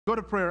Go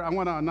to prayer. I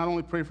want to not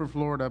only pray for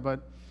Florida,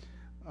 but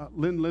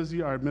Lynn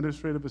Lizzie, our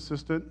administrative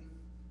assistant,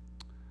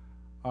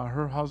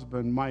 her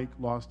husband, Mike,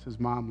 lost his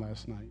mom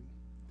last night.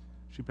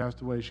 She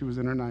passed away. She was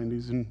in her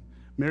 90s. And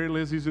Mary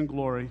Lizzie's in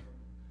glory.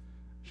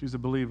 She's a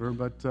believer.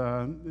 But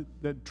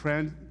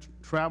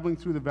traveling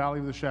through the valley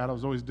of the shadow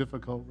is always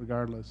difficult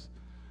regardless.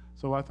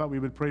 So I thought we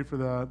would pray for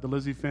the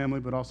Lizzie family,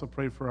 but also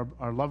pray for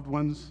our loved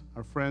ones,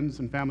 our friends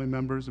and family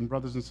members and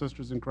brothers and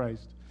sisters in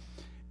Christ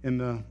in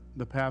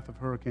the path of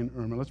Hurricane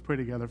Irma. Let's pray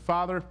together.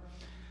 Father,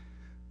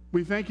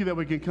 we thank you that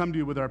we can come to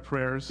you with our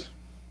prayers.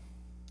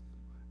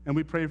 And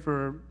we pray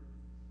for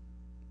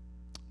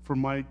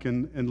Mike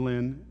and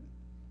Lynn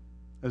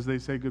as they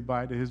say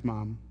goodbye to his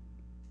mom.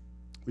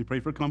 We pray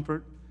for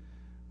comfort.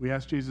 We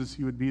ask Jesus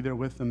you would be there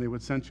with them. They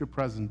would sense your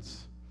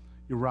presence.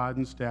 Your rod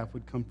and staff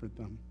would comfort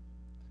them.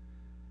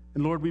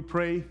 And Lord, we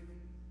pray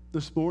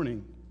this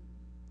morning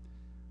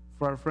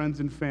for our friends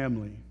and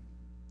family,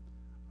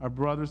 our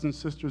brothers and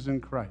sisters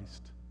in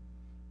Christ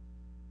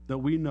that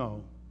we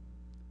know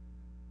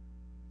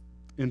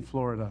in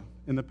Florida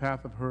in the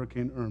path of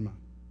Hurricane Irma.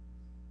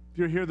 If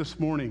you're here this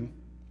morning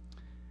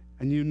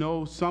and you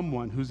know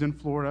someone who's in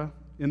Florida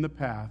in the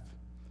path,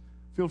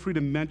 feel free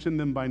to mention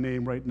them by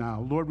name right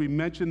now. Lord, we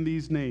mention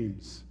these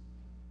names.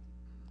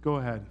 Go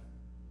ahead.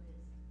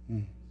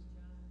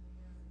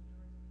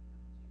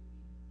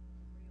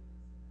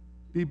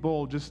 Be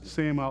bold, just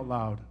say them out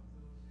loud.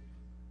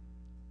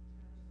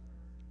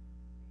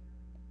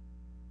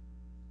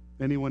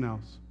 Anyone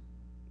else?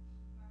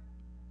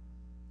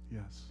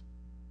 Yes.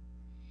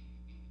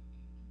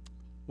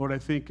 Lord, I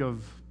think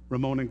of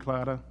Ramon and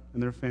Clara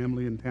and their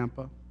family in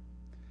Tampa.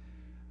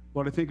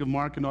 Lord, I think of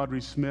Mark and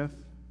Audrey Smith.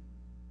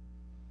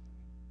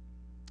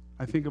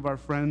 I think of our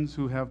friends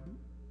who have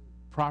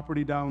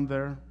property down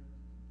there,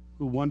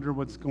 who wonder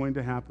what's going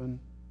to happen.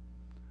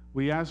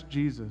 We ask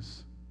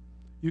Jesus,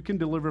 you can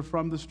deliver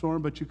from the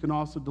storm, but you can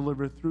also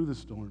deliver through the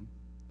storm.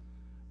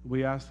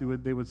 We ask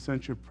they would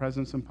sense your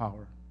presence and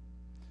power.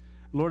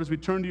 Lord, as we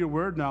turn to your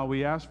word now,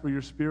 we ask for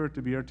your Spirit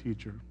to be our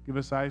teacher. Give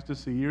us eyes to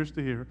see, ears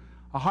to hear,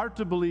 a heart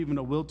to believe, and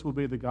a will to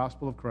obey the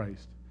gospel of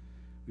Christ.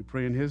 We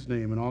pray in his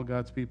name, and all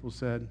God's people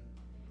said,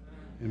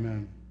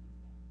 Amen.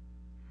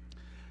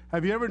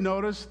 Have you ever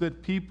noticed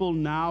that people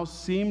now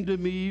seem to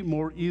me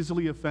more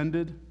easily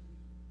offended?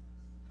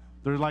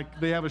 They're like,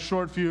 they have a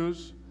short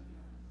fuse.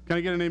 Can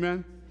I get an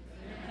amen?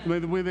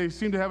 The way they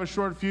seem to have a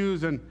short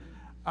fuse, and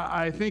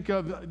I think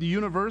of the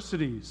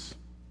universities,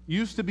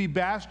 used to be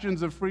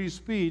bastions of free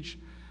speech,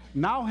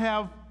 now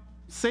have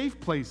safe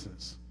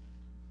places.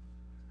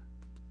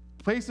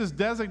 Places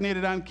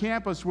designated on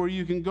campus where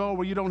you can go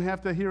where you don't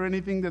have to hear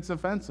anything that's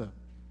offensive.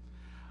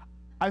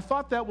 I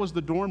thought that was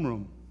the dorm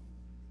room.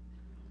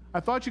 I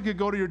thought you could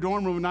go to your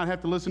dorm room and not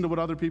have to listen to what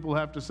other people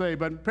have to say,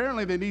 but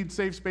apparently they need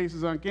safe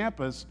spaces on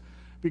campus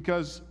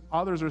because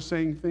others are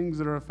saying things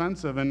that are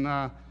offensive.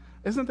 And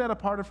isn't that a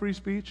part of free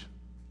speech?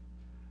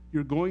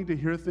 You're going to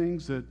hear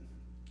things that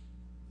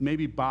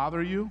maybe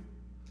bother you,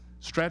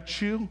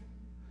 stretch you.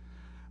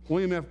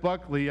 William F.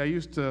 Buckley, I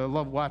used to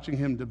love watching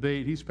him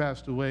debate. He's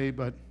passed away,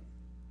 but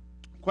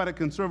quite a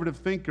conservative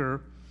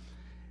thinker.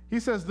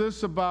 He says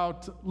this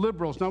about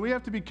liberals. Now, we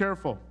have to be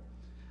careful.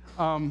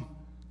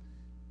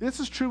 This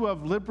is true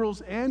of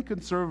liberals and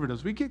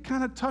conservatives. We get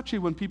kind of touchy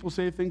when people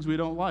say things we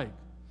don't like.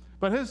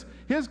 But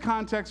his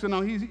context, you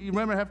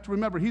have to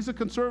remember, he's a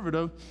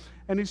conservative,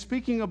 and he's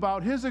speaking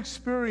about his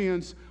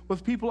experience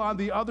with people on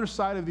the other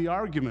side of the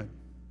argument.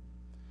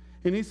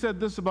 And he said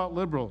this about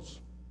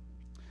liberals.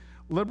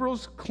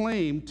 Liberals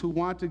claim to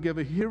want to give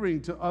a hearing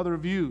to other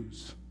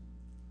views,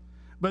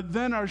 but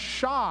then are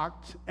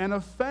shocked and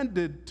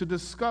offended to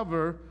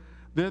discover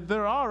that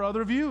there are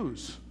other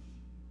views.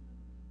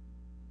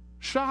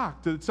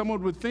 Shocked that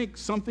someone would think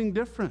something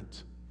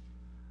different.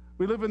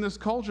 We live in this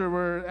culture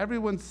where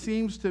everyone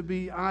seems to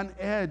be on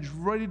edge,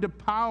 ready to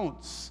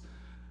pounce.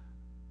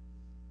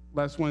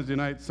 Last Wednesday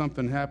night,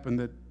 something happened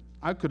that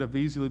I could have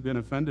easily been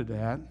offended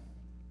at.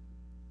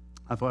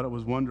 I thought it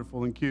was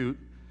wonderful and cute.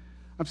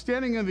 I'm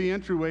standing in the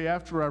entryway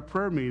after our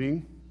prayer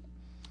meeting,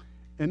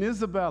 and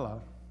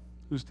Isabella,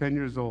 who's 10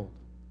 years old,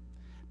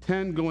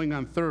 10 going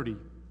on 30.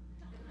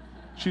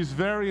 She's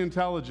very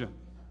intelligent.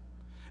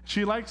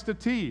 She likes to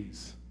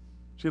tease.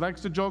 She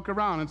likes to joke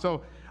around. And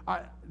so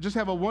I just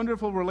have a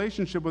wonderful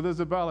relationship with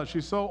Isabella.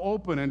 She's so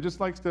open and just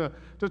likes to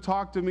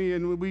talk to me,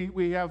 and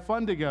we have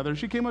fun together.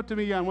 She came up to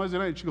me on Wednesday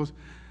night, and she goes,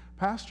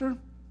 Pastor,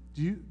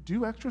 do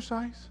you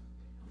exercise?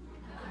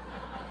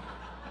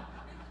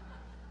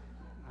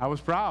 I was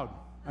proud.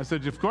 I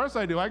said, of course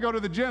I do. I go to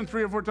the gym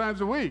 3 or 4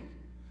 times a week.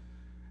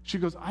 She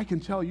goes, I can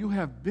tell you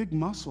have big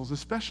muscles,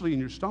 especially in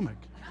your stomach.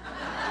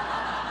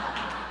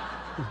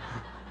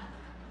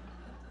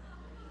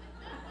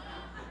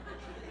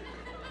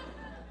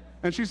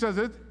 And she says,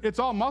 it's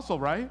all muscle,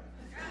 right?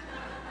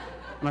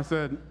 And I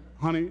said,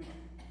 honey,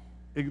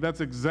 that's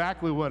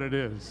exactly what it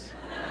is.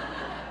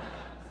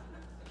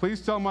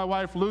 Please tell my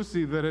wife,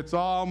 Lucy, that it's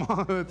all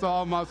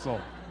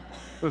muscle.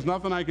 There's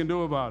nothing I can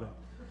do about it.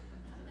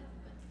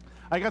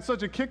 I got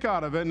such a kick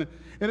out of it, and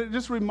it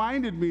just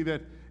reminded me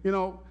that,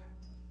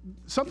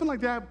 something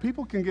like that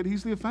people can get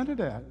easily offended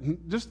at.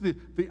 Just the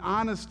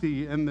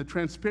honesty and the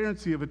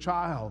transparency of a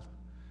child.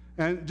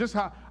 And just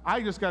how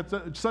I just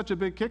got such a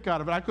big kick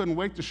out of it, I couldn't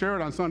wait to share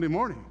it on Sunday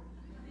morning.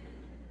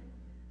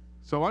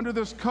 So under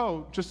this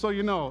coat, just so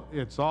you know,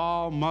 it's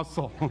all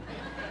muscle.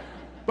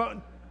 But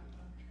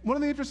one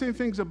of the interesting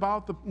things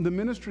about the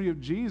ministry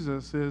of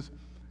Jesus is,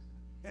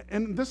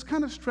 and this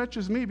kind of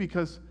stretches me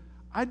because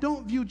I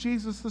don't view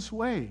Jesus this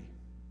way.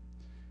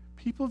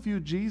 People view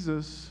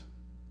Jesus,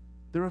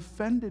 they're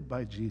offended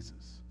by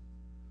Jesus.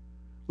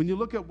 When you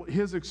look at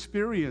his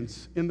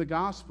experience in the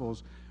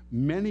Gospels,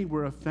 many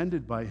were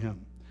offended by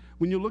him.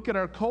 When you look at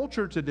our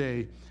culture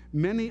today,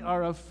 many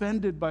are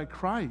offended by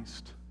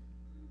Christ.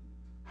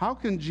 How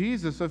can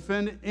Jesus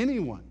offend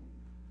anyone?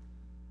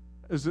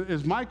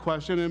 Is my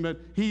question, but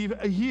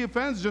he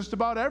offends just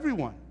about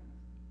everyone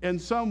in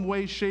some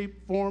way,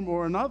 shape, form,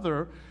 or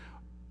another.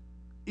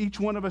 Each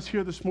one of us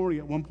here this morning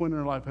at one point in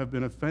our life have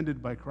been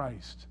offended by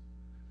Christ.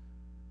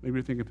 Maybe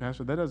you're thinking,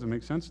 Pastor, that doesn't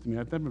make sense to me.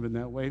 I've never been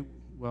that way.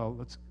 Well,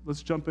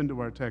 let's jump into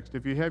our text.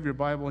 If you have your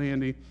Bible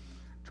handy,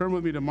 turn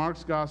with me to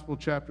Mark's Gospel,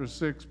 chapter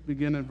 6,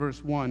 begin in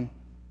verse 1.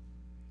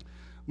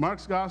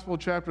 Mark's Gospel,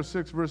 chapter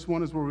 6, verse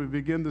 1 is where we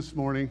begin this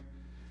morning.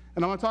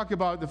 And I want to talk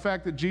about the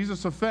fact that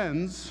Jesus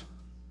offends,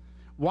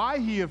 why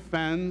he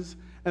offends,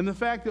 and the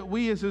fact that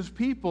we as his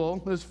people,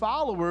 his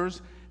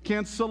followers,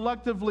 can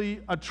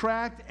selectively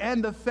attract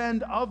and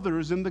offend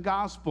others in the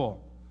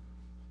gospel.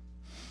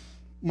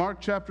 Mark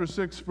chapter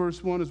 6,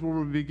 verse 1 is where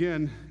we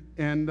begin.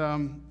 And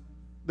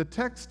the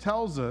text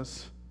tells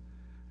us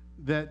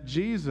that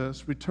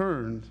Jesus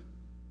returned.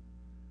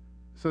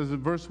 It says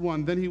in verse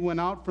 1, then he went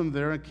out from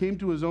there and came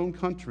to his own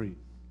country.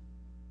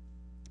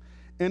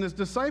 And his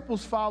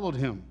disciples followed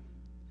him.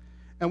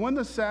 And when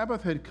the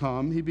Sabbath had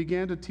come, he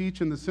began to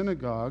teach in the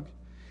synagogue.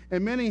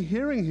 And many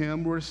hearing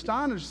him were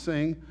astonished,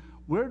 saying,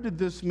 where did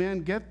this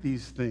man get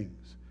these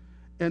things?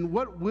 And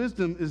what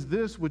wisdom is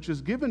this which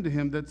is given to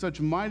him that such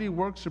mighty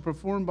works are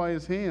performed by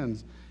his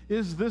hands?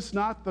 Is this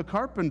not the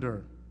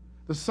carpenter,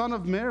 the son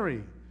of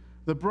Mary,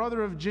 the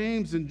brother of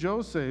James and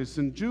Joses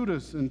and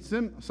Judas and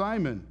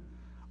Simon?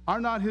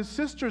 Are not his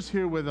sisters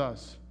here with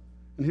us?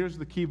 And here's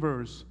the key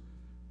verse,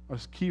 or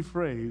key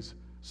phrase.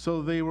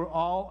 So they were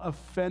all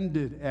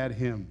offended at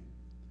him.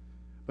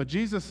 But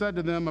Jesus said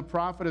to them, a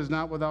prophet is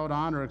not without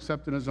honor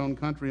except in his own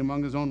country,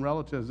 among his own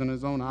relatives, in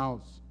his own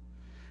house.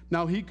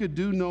 Now he could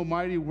do no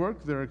mighty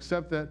work there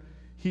except that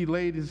he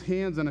laid his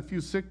hands on a few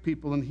sick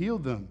people and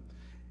healed them.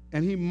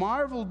 And he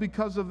marveled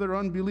because of their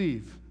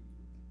unbelief,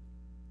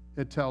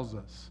 it tells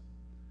us.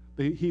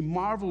 He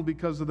marveled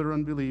because of their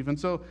unbelief. And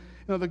so,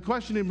 the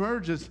question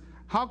emerges,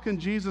 how can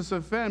Jesus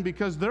offend?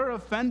 Because they're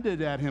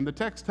offended at him. The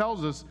text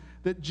tells us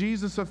that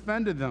Jesus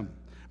offended them.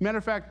 Matter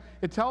of fact,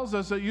 it tells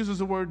us, it uses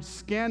the word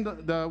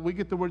we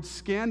get the word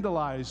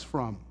scandalize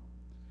from.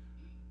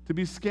 To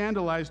be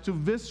scandalized, to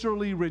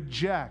viscerally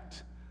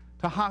reject,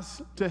 to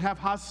have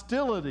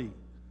hostility,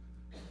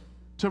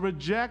 to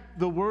reject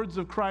the words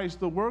of Christ,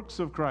 the works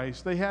of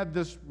Christ. They had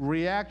this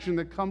reaction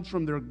that comes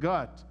from their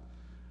gut.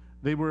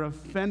 They were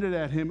offended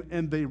at him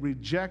and they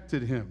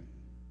rejected him.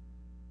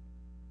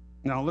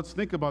 Now, let's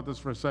think about this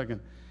for a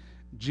second.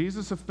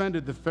 Jesus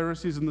offended the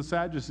Pharisees and the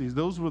Sadducees.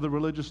 Those were the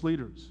religious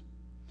leaders.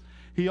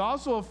 He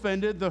also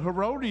offended the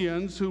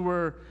Herodians, who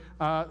were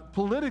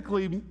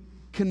politically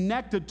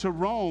connected to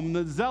Rome,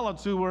 the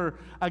Zealots who were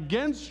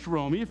against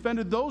Rome. He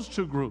offended those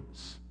two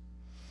groups.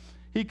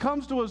 He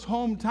comes to his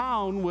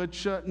hometown,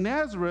 which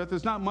Nazareth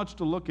is not much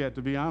to look at,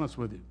 to be honest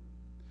with you.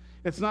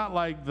 It's not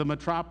like the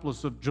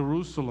metropolis of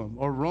Jerusalem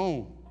or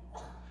Rome.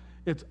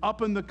 It's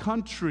up in the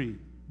country,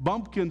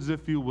 bumpkins,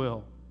 if you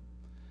will.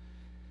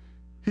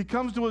 He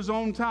comes to his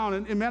own town.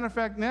 And matter of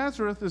fact,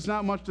 Nazareth is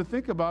not much to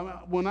think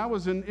about. When I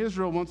was in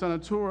Israel once on a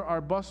tour, our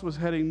bus was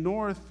heading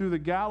north through the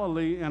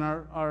Galilee, and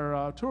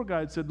our tour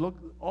guide said, look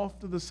off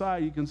to the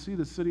side, you can see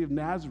the city of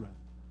Nazareth.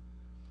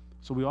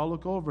 So we all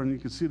look over, and you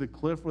can see the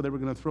cliff where they were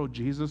going to throw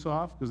Jesus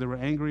off because they were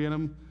angry at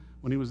him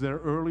when he was there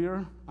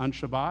earlier on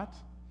Shabbat.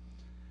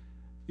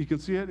 You can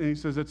see it, and he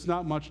says, it's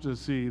not much to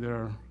see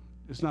there.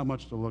 It's not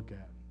much to look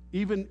at.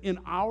 Even in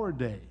our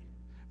day.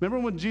 Remember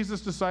when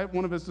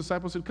one of his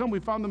disciples said, come, we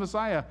found the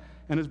Messiah.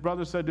 And his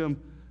brother said to him,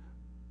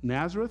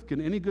 Nazareth? Can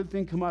any good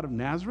thing come out of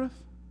Nazareth?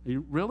 Are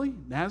you, really?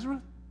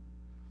 Nazareth?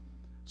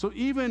 So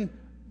even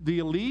the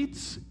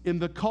elites in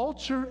the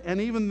culture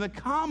and even the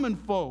common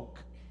folk,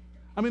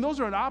 those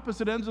are at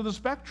opposite ends of the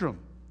spectrum,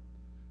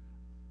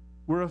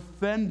 were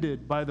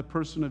offended by the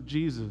person of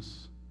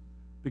Jesus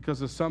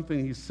because of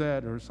something he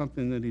said or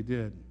something that he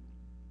did.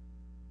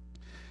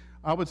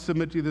 I would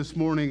submit to you this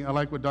morning, I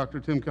like what Dr.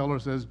 Tim Keller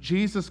says,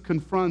 Jesus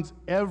confronts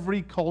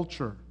every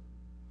culture,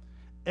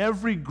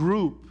 every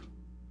group.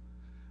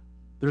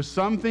 There's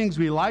some things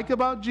we like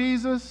about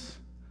Jesus,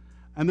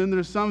 and then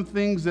there's some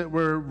things that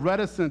we're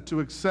reticent to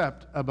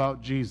accept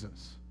about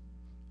Jesus.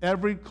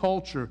 Every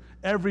culture,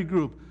 every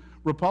group.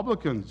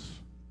 Republicans,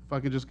 if I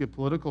could just get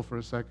political for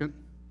a second,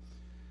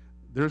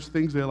 there's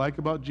things they like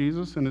about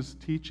Jesus and his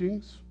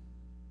teachings,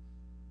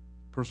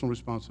 personal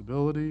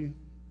responsibility,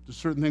 there's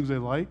certain things they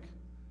like.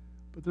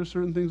 but there's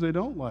certain things they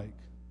don't like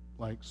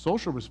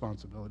social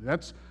responsibility.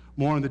 That's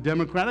more on the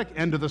Democratic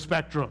end of the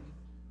spectrum,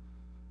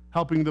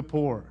 helping the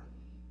poor.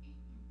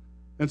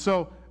 And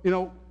so,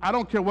 I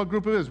don't care what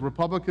group it is,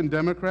 Republican,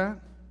 Democrat,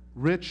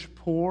 rich,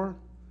 poor,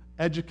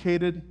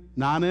 educated,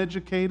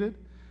 non-educated.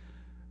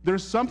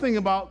 There's something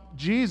about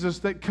Jesus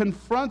that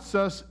confronts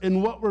us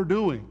in what we're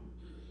doing.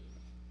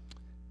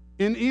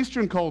 In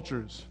Eastern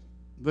cultures,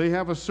 they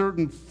have a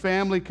certain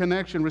family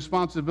connection,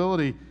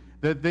 responsibility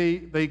that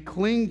they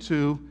cling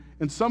to,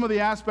 and some of the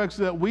aspects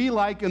that we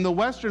like in the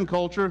Western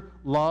culture,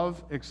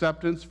 love,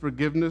 acceptance,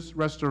 forgiveness,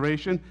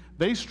 restoration,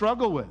 they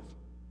struggle with.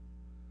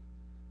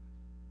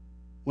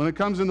 When it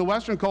comes in the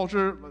Western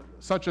culture,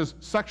 such as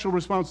sexual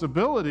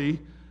responsibility,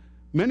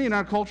 many in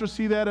our culture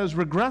see that as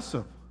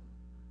regressive.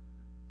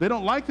 They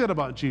don't like that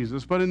about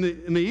Jesus, but in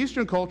the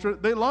Eastern culture,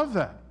 they love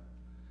that.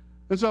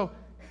 And so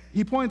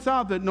he points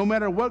out that no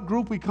matter what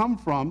group we come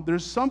from,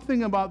 there's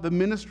something about the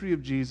ministry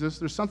of Jesus,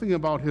 there's something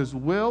about his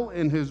will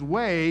and his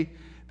way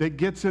that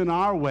gets in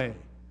our way,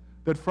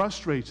 that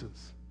frustrates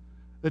us,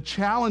 that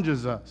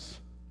challenges us.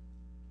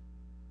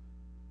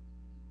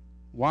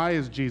 Why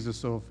is Jesus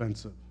so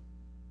offensive?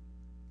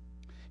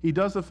 He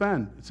does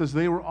offend. It says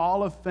they were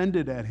all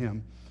offended at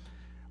him.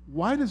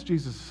 Why does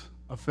Jesus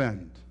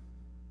offend?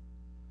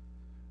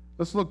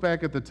 Let's look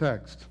back at the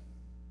text.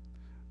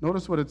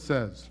 Notice what it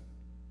says.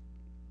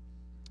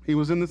 He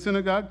was in the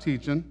synagogue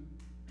teaching,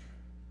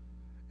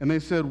 and they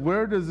said,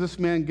 "Where does this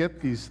man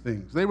get these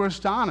things?" They were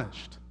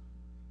astonished.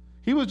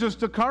 He was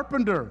just a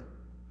carpenter.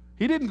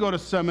 He didn't go to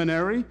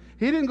seminary.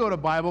 He didn't go to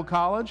Bible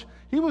college.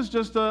 He was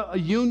just a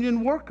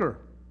union worker,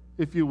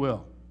 if you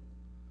will.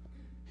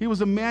 He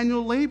was a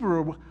manual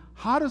laborer.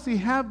 How does he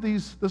have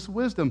this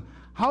wisdom?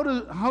 How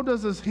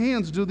does his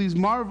hands do these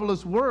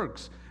marvelous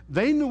works?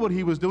 They knew what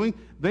he was doing.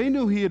 They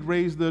knew he had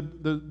raised the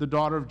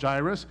daughter of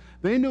Jairus.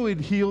 They knew he'd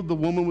healed the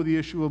woman with the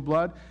issue of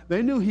blood.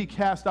 They knew he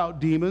cast out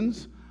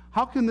demons.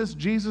 How can this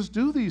Jesus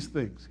do these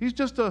things? He's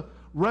just a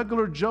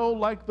regular Joe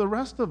like the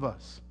rest of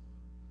us.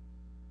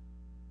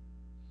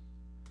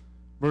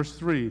 Verse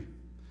 3,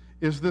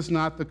 is this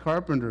not the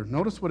carpenter?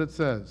 Notice what it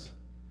says.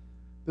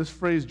 This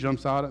phrase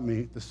jumps out at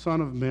me, the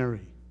son of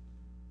Mary.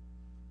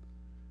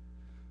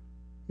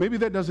 Maybe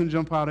that doesn't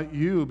jump out at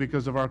you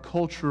because of our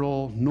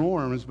cultural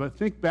norms, but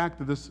think back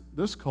to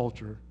this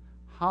culture.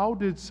 How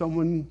did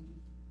someone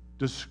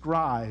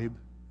describe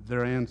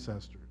their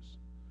ancestors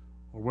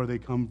or where they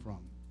come from?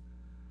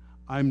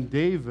 I'm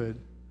David,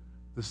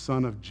 the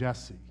son of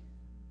Jesse.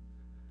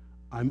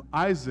 I'm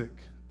Isaac,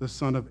 the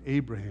son of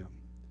Abraham.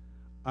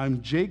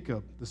 I'm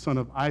Jacob, the son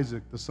of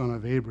Isaac, the son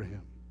of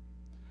Abraham.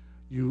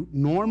 You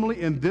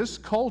normally, in this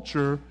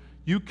culture,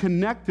 you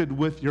connected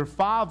with your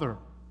father.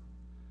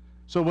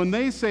 So when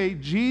they say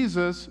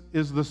Jesus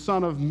is the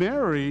son of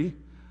Mary,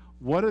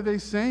 what are they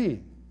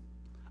saying?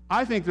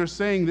 I think they're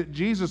saying that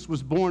Jesus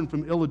was born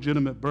from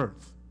illegitimate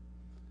birth,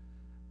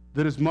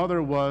 that his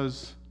mother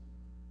was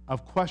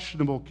of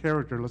questionable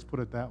character, let's put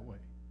it that way.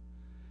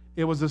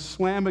 It was a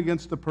slam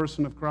against the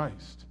person of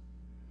Christ,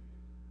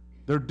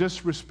 their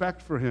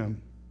disrespect for him.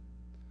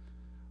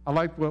 I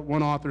like what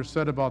one author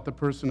said about the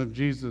person of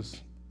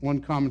Jesus.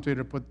 One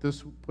commentator put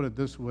it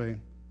this way.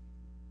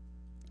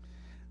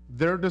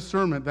 Their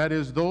discernment, that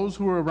is, those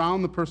who were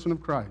around the person of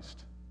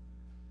Christ,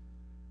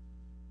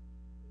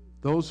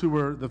 those who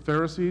were the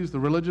Pharisees, the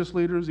religious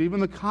leaders, even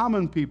the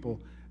common people,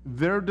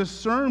 their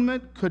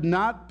discernment could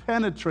not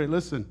penetrate,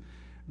 listen,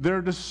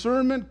 their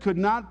discernment could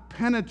not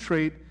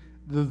penetrate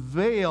the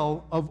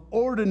veil of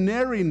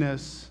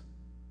ordinariness.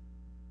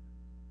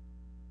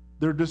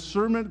 Their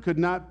discernment could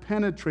not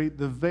penetrate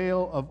the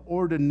veil of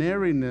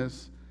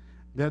ordinariness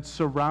that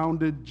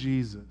surrounded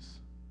Jesus.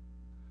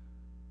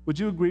 Would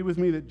you agree with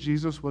me that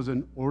Jesus was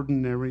an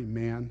ordinary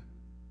man?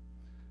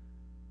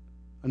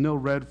 Anil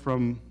read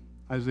from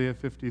Isaiah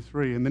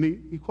 53, and then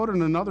he quoted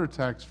another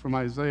text from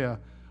Isaiah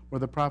where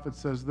the prophet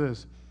says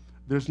this,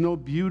 there's no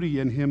beauty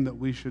in him that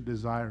we should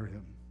desire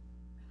him.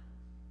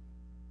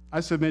 I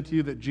submit to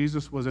you that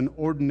Jesus was an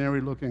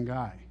ordinary-looking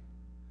guy.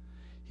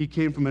 He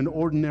came from an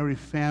ordinary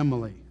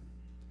family.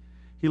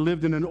 He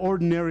lived in an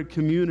ordinary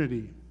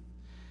community.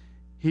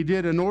 He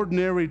did an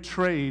ordinary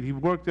trade. He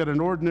worked at an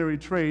ordinary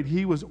trade.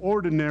 He was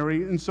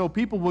ordinary. And so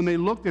people, when they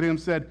looked at him,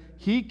 said,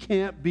 he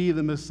can't be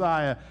the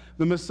Messiah.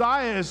 The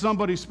Messiah is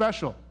somebody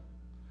special.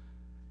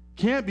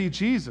 Can't be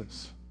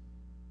Jesus.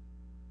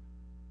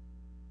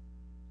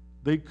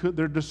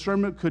 Their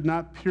discernment could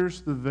not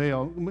pierce the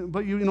veil.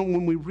 But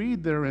when we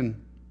read there in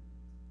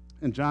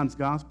John's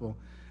gospel,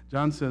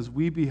 John says,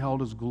 we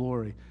beheld his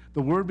glory.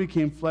 The Word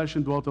became flesh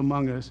and dwelt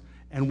among us,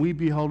 and we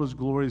beheld his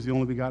glory as the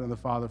only begotten of the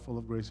Father, full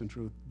of grace and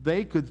truth.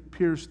 They could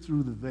pierce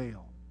through the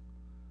veil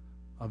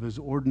of his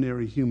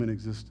ordinary human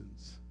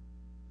existence.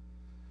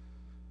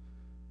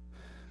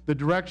 The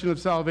direction of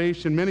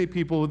salvation, many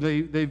people,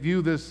 they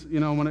view this,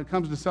 when it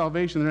comes to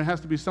salvation, there has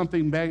to be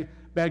something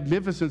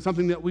magnificent,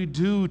 something that we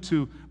do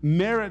to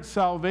merit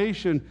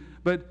salvation.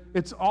 But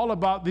it's all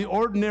about the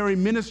ordinary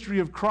ministry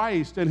of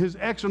Christ and his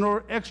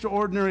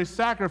extraordinary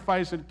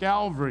sacrifice at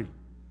Calvary.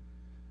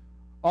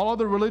 All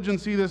other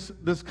religions see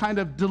this kind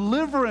of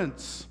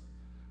deliverance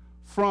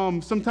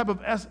from some type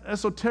of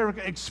esoteric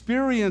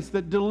experience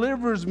that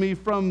delivers me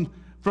from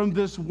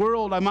this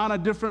world. I'm on a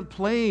different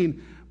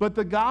plane. But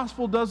the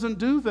gospel doesn't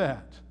do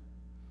that.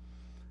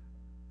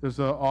 There's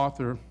an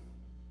author.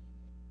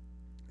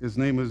 His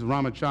name is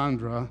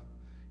Ramachandra.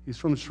 He's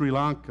from Sri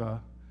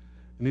Lanka.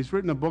 And he's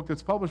written a book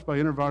that's published by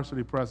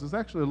InterVarsity Press. It's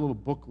actually a little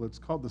booklet. It's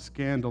called The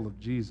Scandal of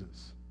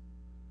Jesus.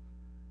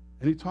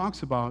 And he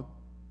talks about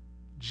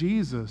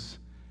Jesus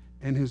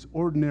and his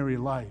ordinary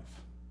life.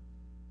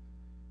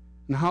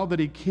 And how that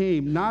he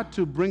came not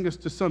to bring us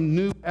to some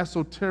new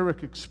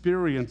esoteric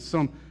experience,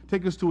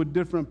 take us to a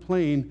different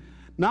plane,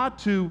 not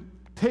to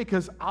take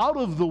us out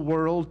of the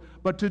world,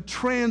 but to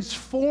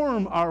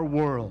transform our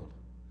world.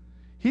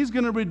 He's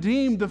going to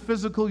redeem the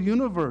physical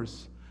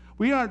universe.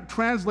 We aren't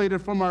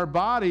translated from our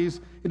bodies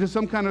into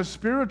some kind of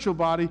spiritual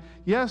body.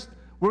 Yes,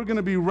 we're going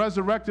to be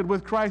resurrected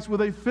with Christ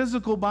with a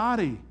physical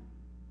body.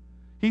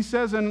 He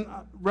says in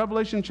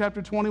Revelation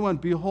chapter 21,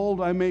 "Behold,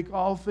 I make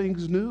all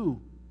things new."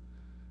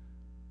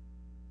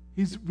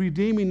 He's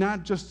redeeming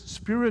not just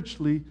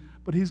spiritually,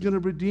 but he's going to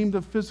redeem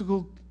the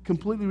physical,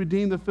 completely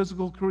redeem the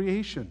physical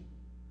creation.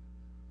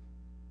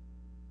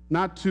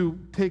 Not to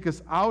take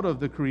us out of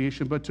the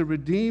creation, but to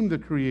redeem the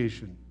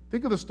creation.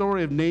 Think of the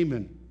story of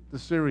Naaman, the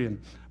Syrian.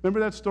 Remember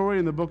that story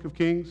in the book of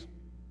Kings?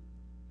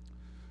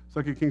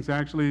 2 Kings,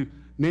 actually.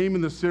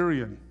 Naaman the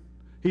Syrian.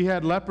 He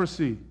had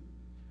leprosy.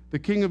 The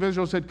king of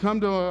Israel said,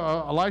 "Come to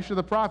Elisha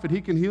the prophet.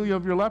 He can heal you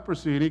of your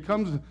leprosy." And he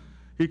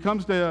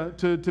comes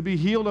to be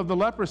healed of the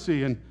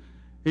leprosy. And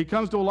he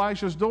comes to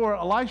Elisha's door.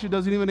 Elisha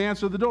doesn't even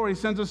answer the door. He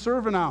sends a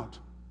servant out.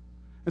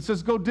 It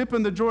says, "Go dip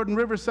in the Jordan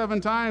River 7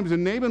 times.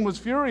 And Naaman was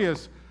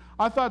furious.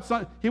 I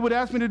thought he would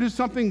ask me to do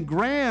something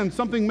grand,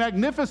 something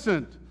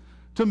magnificent,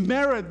 to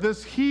merit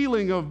this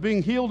healing of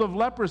being healed of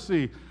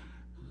leprosy.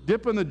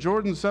 Dip in the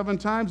Jordan 7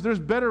 times? There's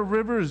better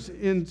rivers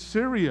in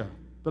Syria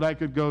that I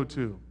could go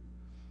to."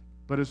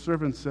 But his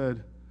servant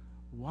said,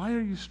 "Why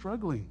are you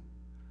struggling?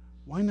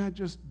 Why not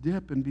just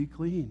dip and be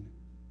clean?"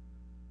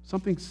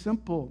 Something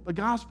simple. The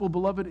gospel,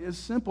 beloved, is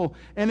simple,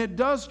 and it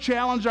does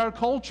challenge our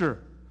culture.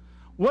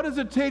 What does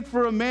it take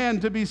for a man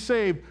to be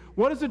saved?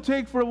 What does it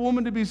take for a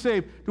woman to be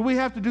saved? Do we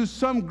have to do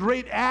some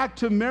great act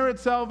to merit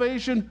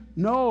salvation?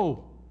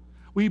 No.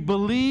 We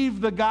believe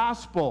the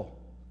gospel.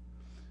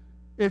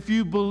 If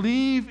you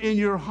believe in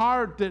your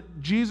heart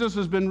that Jesus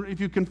has been, if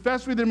you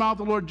confess with your mouth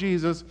the Lord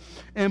Jesus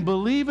and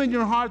believe in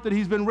your heart that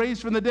he's been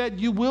raised from the dead,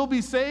 you will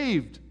be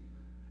saved.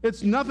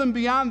 It's nothing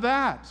beyond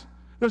that.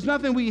 There's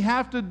nothing we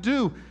have to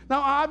do. Now,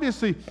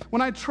 obviously,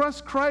 when I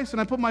trust Christ and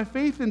I put my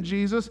faith in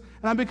Jesus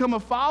and I become a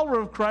follower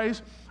of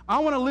Christ, I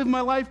want to live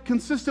my life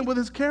consistent with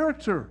his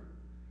character.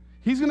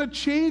 He's going to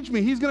change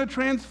me. He's going to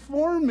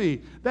transform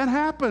me. That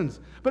happens.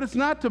 But it's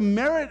not to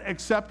merit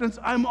acceptance.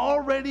 I'm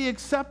already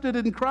accepted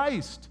in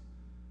Christ.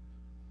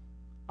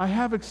 I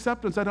have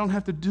acceptance. I don't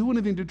have to do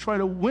anything to try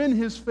to win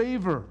his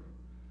favor.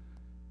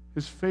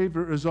 His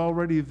favor is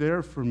already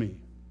there for me.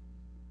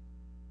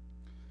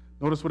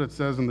 Notice what it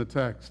says in the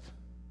text.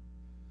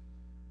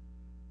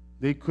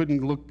 They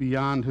couldn't look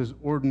beyond his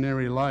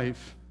ordinary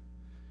life.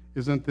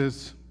 Isn't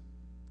this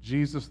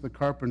Jesus the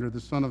carpenter, the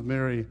son of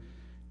Mary,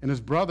 and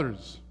his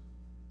brothers?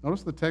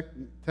 Notice the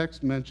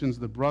text mentions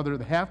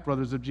the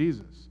half-brothers of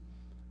Jesus.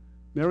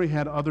 Mary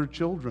had other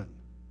children.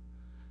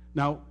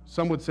 Now,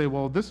 some would say,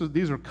 well,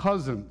 these are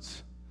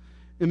cousins.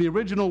 In the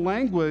original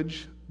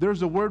language,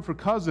 there's a word for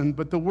cousin,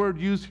 but the word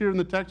used here in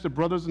the text of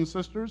brothers and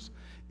sisters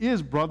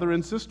is brother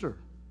and sister.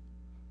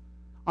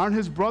 Aren't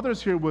his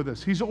brothers here with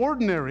us? He's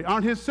ordinary.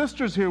 Aren't his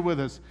sisters here with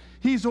us?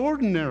 He's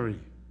ordinary.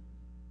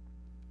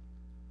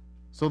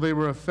 So they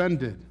were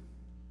offended.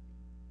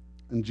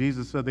 And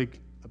Jesus said,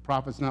 a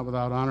prophet's not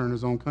without honor in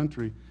his own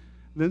country.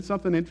 Then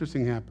something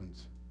interesting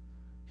happens.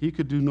 He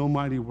could do no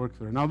mighty work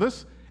there. Now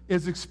this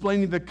is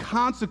explaining the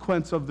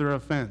consequence of their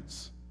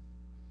offense.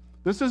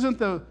 This isn't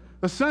the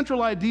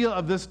central idea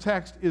of this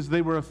text is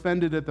they were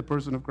offended at the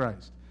person of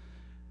Christ.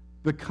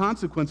 The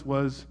consequence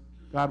was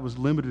God was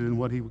limited in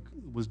what he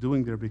was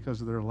doing there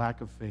because of their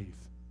lack of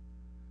faith.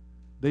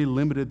 They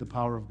limited the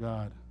power of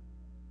God.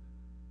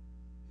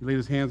 He laid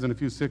his hands on a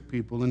few sick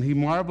people, and he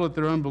marveled at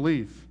their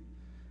unbelief.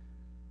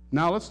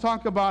 Now let's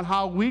talk about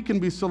how we can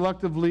be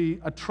selectively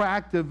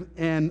attractive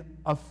and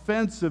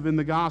offensive in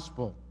the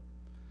gospel.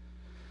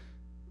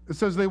 It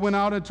says they went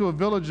out into a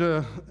village.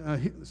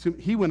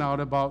 He went out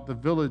about the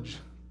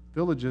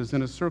villages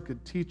in a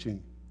circuit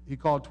teaching. He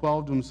called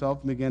 12 to himself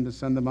and began to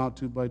send them out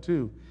 2 by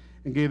 2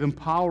 and gave them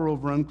power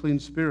over unclean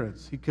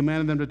spirits. He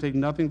commanded them to take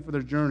nothing for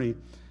their journey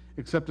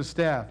except a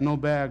staff, no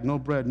bag, no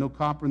bread, no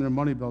copper in their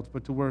money belts,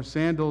 but to wear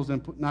sandals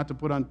and not to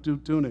put on 2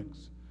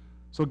 tunics.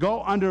 So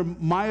go under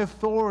my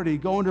authority,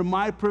 go under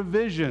my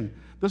provision.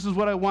 This is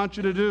what I want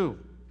you to do.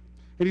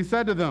 And he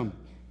said to them,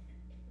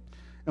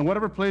 "In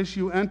whatever place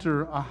you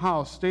enter a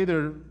house, stay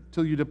there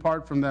till you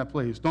depart from that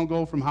place. Don't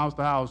go from house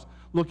to house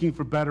looking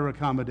for better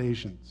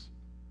accommodations.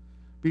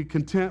 Be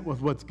content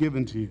with what's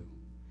given to you.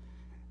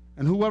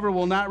 And whoever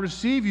will not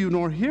receive you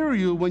nor hear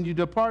you when you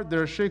depart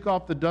there, shake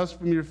off the dust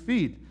from your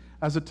feet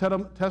as a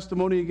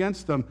testimony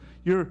against them.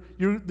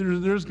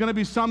 There's going to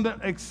be some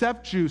that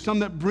accept you, some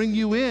that bring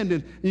you in,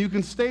 and you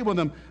can stay with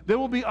them. There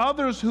will be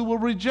others who will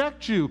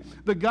reject you.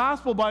 The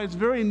gospel, by its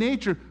very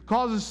nature,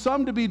 causes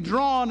some to be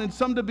drawn and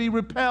some to be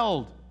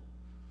repelled.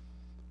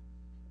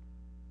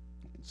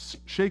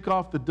 Shake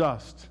off the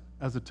dust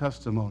as a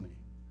testimony,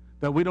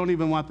 that we don't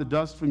even want the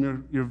dust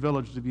from your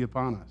village to be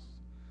upon us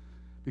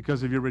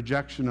because of your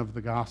rejection of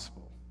the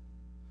gospel.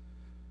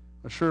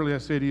 Surely I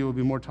say to you, it will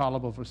be more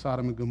tolerable for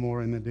Sodom and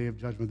Gomorrah in the day of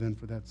judgment than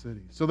for that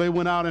city. So they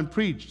went out and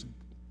preached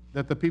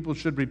that the people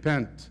should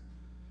repent.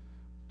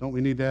 Don't we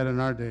need that in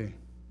our day?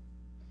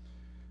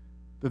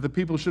 That the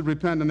people should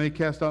repent, and they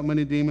cast out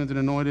many demons and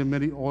anointed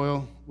many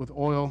with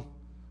oil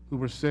who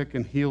were sick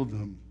and healed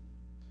them.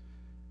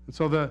 And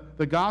so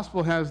the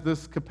gospel has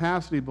this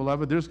capacity,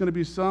 beloved. There's going to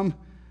be some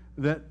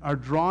that are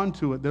drawn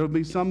to it. There will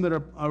be some that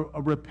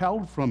are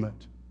repelled from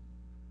it.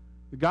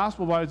 The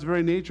gospel, by its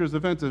very nature, is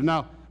offensive.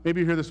 Now,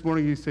 maybe you're here this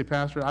morning and you say,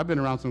 Pastor, I've been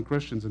around some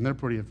Christians and they're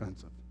pretty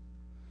offensive.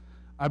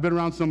 I've been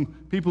around some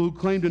people who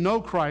claim to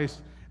know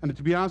Christ, and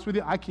to be honest with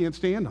you, I can't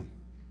stand them.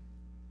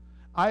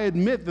 I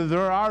admit that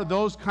there are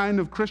those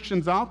kind of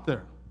Christians out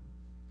there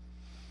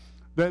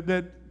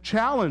that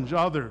challenge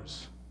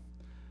others.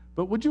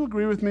 But would you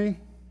agree with me?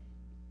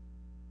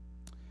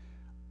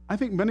 I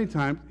think many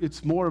times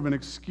it's more of an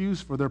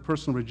excuse for their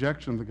personal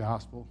rejection of the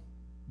gospel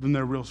than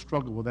their real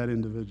struggle with that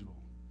individual.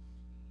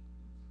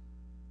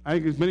 I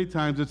think many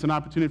times it's an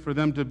opportunity for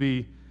them to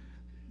be,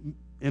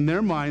 in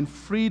their mind,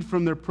 freed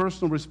from their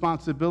personal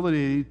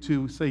responsibility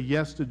to say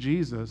yes to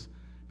Jesus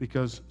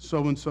because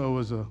so-and-so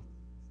is a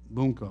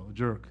bunko, a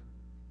jerk,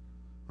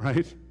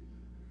 right?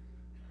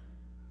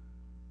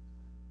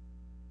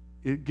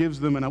 It gives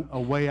them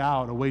a way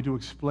out, a way to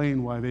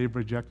explain why they've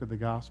rejected the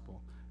gospel.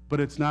 But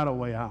it's not a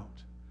way out.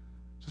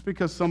 Just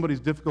because somebody's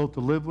difficult to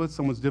live with,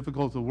 someone's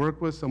difficult to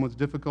work with, someone's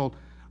difficult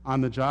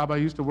on the job. I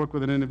used to work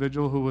with an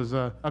individual who was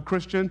a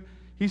Christian.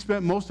 He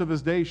spent most of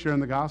his day sharing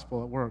the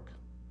gospel at work.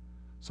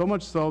 So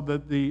much so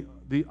that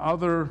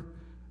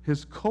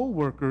his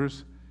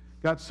co-workers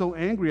got so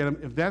angry at him,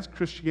 if that's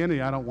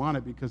Christianity, I don't want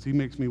it because he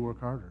makes me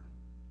work harder.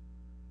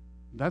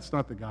 That's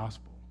not the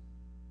gospel.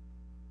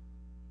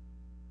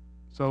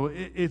 So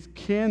it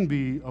can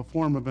be a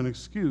form of an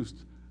excuse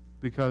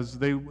because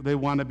they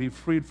want to be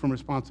freed from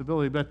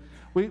responsibility. But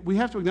we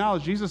have to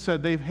acknowledge, Jesus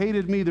said, they've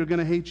hated me, they're going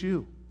to hate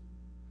you.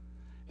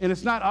 And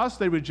it's not us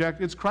they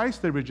reject, it's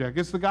Christ they reject.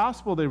 It's the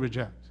gospel they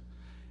reject.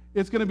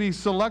 It's going to be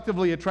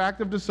selectively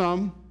attractive to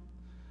some.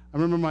 I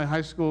remember my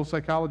high school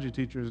psychology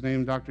teacher, his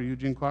name Dr.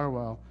 Eugene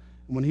Clarwell,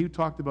 and when he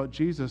talked about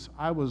Jesus,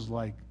 I was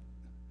like,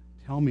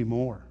 tell me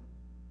more.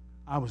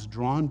 I was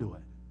drawn to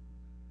it.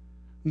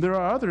 And there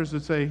are others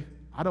that say,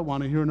 I don't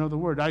want to hear another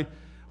word.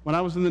 When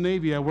I was in the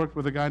Navy, I worked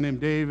with a guy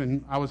named Dave,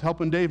 and I was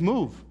helping Dave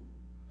move.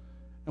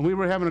 And we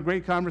were having a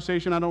great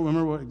conversation. I don't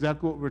remember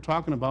exactly what we were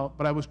talking about,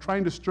 but I was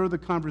trying to stir the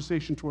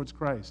conversation towards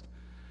Christ.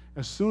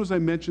 As soon as I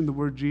mentioned the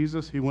word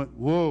Jesus, he went,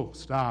 whoa,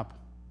 stop.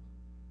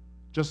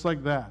 Just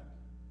like that.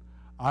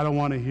 I don't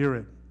want to hear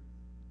it.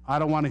 I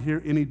don't want to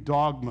hear any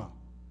dogma,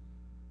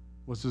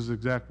 was his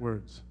exact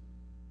words.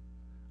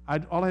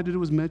 All I had to do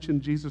was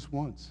mention Jesus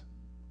once.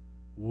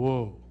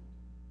 Whoa.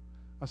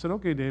 I said,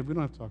 okay, Dave, we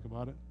don't have to talk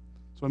about it.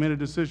 So I made a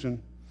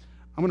decision.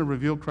 I'm going to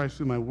reveal Christ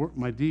through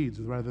my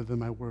deeds rather than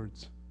my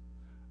words.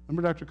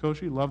 Remember Dr.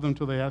 Koshy? Love them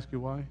till they ask you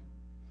why.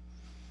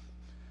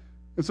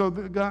 And so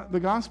the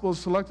gospel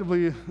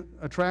selectively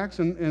attracts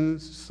and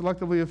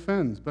selectively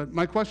offends. But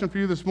my question for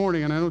you this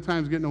morning, and I know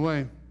time's getting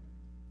away,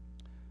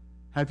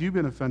 have you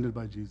been offended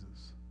by Jesus?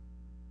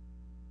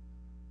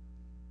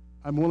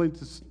 I'm willing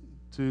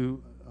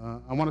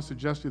I want to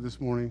suggest to you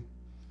this morning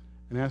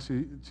and ask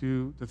you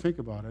to think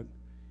about it.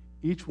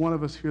 Each one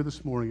of us here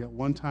this morning at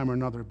one time or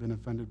another have been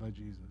offended by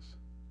Jesus.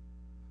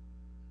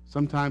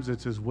 Sometimes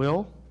it's his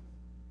will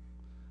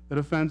that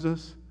offends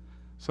us.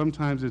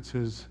 Sometimes it's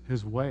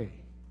his way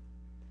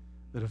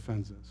that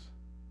offends us.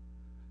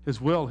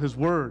 His will, his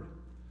word.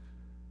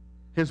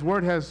 His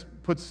word has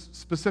puts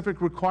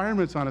specific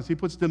requirements on us. He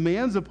puts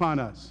demands upon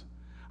us.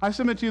 I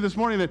submit to you this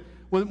morning that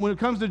when it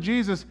comes to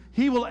Jesus,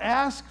 he will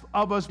ask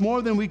of us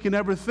more than we can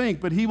ever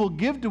think, but he will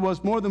give to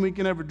us more than we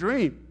can ever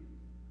dream.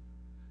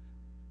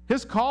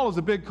 His call is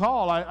a big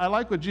call. I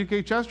like what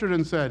G.K.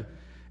 Chesterton said.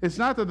 It's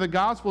not that the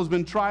gospel has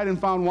been tried and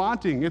found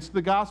wanting. It's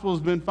the gospel has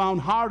been found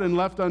hard and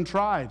left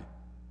untried.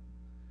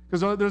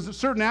 Because there's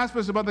certain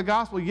aspects about the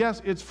gospel.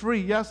 Yes, it's free.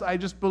 Yes, I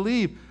just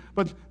believe.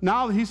 But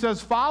now he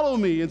says, follow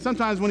me. And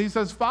sometimes when he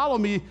says, follow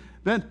me,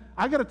 then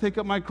I got to take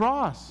up my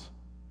cross.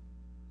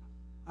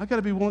 I got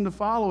to be willing to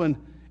follow. And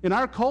in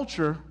our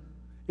culture,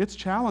 it's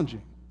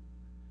challenging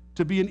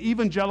to be an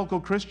evangelical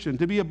Christian,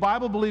 to be a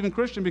Bible-believing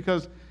Christian,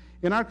 because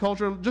in our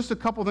culture, just a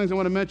couple things I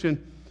want to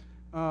mention.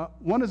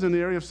 One is in the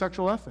area of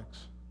sexual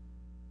ethics.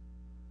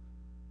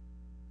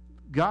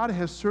 God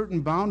has certain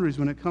boundaries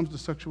when it comes to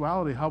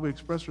sexuality, how we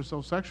express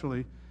ourselves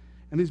sexually,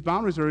 and these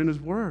boundaries are in his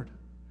word.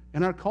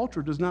 And our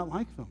culture does not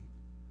like them.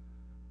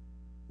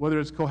 Whether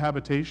it's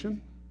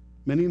cohabitation,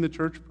 many in the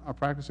church are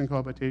practicing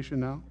cohabitation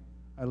now.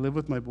 I live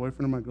with my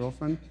boyfriend and my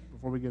girlfriend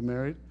before we get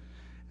married,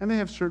 and they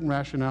have certain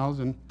rationales.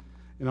 And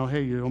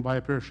hey, you don't buy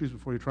a pair of shoes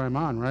before you try them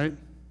on, right?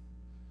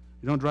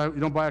 You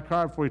don't buy a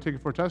car before you take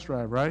it for a test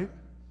drive, right?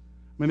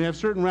 I mean, they have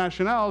certain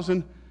rationales,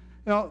 and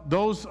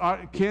those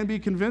can be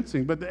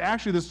convincing. But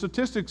actually, the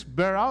statistics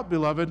bear out,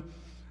 beloved,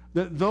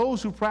 that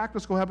those who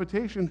practice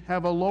cohabitation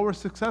have a lower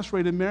success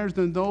rate in marriage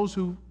than those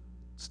who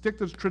stick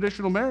to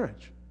traditional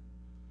marriage.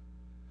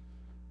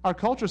 Our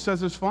culture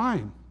says it's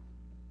fine.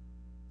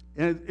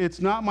 And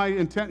it's not my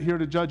intent here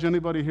to judge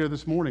anybody here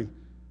this morning.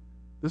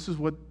 This is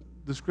what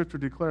the Scripture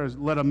declares.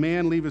 Let a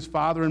man leave his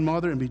father and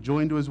mother and be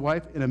joined to his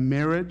wife in a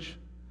marriage,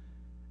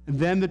 and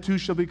then the two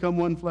shall become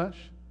one flesh.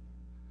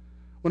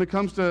 When it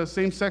comes to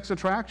same-sex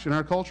attraction,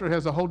 our culture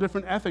has a whole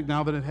different ethic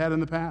now than it had in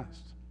the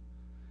past.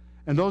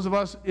 And those of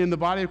us in the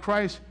body of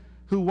Christ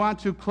who want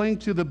to cling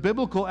to the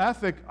biblical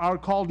ethic are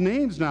called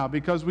names now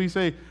because we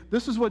say,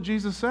 this is what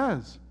Jesus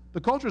says.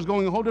 The culture is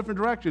going a whole different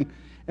direction.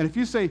 And if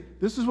you say,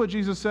 this is what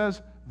Jesus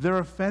says, they're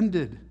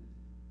offended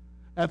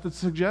at the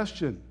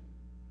suggestion.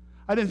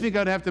 I didn't think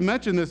I'd have to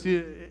mention this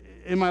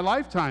in my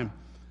lifetime.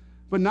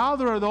 But now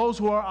there are those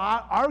who are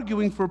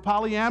arguing for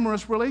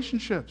polyamorous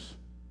relationships.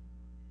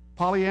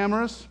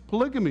 Polyamorous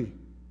polygamy.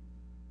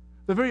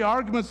 The very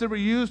arguments that were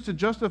used to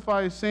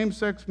justify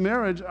same-sex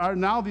marriage are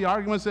now the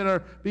arguments that are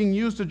being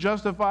used to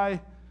justify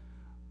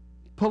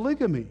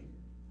polygamy.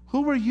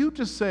 Who are you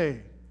to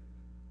say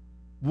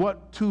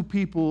what 2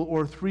 people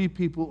or 3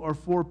 people or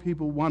 4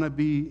 people want to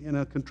be in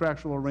a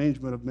contractual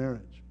arrangement of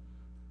marriage?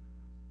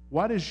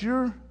 What is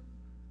your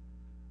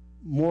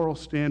moral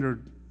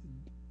standard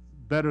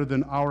better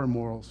than our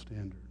moral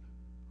standard?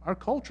 Our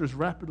culture is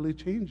rapidly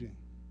changing.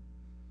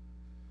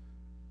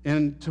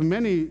 And to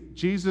many,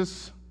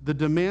 Jesus, the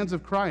demands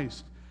of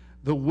Christ,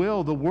 the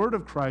will, the word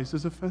of Christ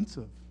is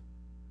offensive.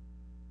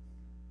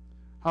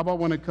 How about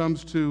when it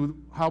comes to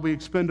how we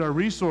expend our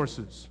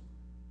resources?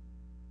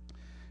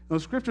 Now,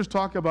 the Scriptures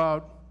talk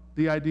about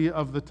the idea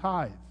of the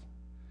tithe.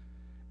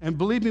 And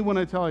believe me when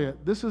I tell you,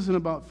 this isn't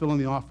about filling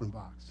the offering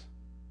box.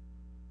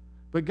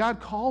 But God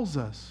calls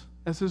us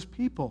as His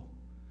people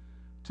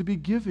to be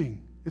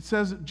giving. It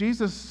says,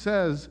 Jesus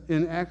says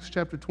in Acts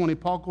chapter 20,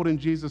 Paul quoting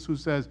Jesus, who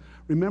says,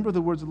 remember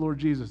the words of the Lord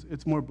Jesus,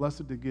 it's more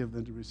blessed to give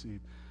than to receive.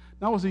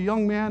 Now, as a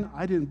young man,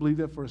 I didn't believe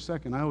that for a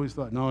second. I always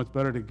thought, no, it's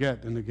better to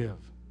get than to give.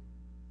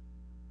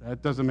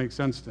 That doesn't make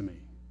sense to me.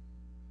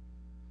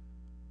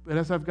 But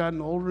as I've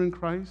gotten older in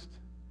Christ,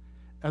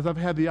 as I've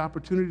had the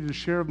opportunity to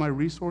share my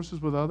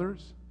resources with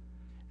others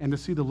and to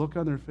see the look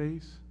on their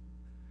face,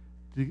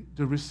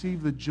 to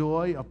receive the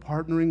joy of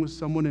partnering with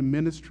someone in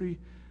ministry,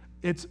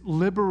 it's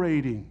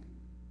liberating.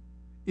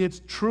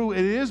 It's true.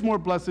 It is more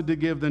blessed to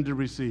give than to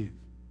receive.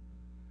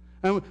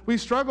 And we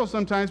struggle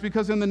sometimes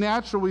because in the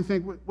natural we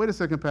think, wait a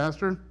second,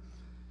 Pastor,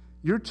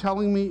 you're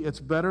telling me it's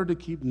better to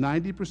keep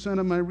 90%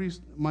 of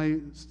my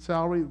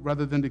salary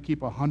rather than to keep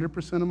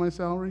 100% of my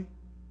salary?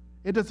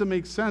 It doesn't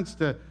make sense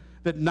that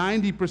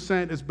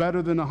 90% is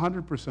better than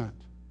 100%.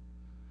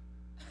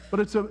 But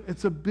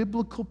it's a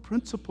biblical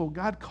principle.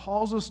 God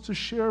calls us to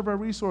share of our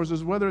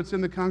resources, whether it's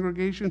in the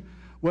congregation,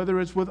 whether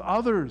it's with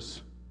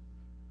others.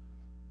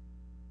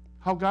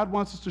 How God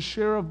wants us to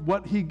share of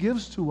what He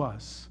gives to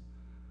us,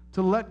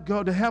 to let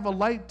go, to have a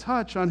light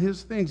touch on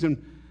His things.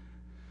 And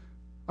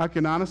I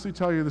can honestly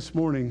tell you this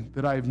morning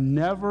that I've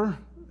never,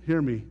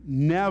 hear me,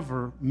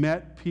 never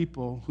met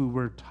people who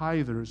were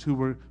tithers,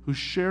 who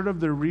shared of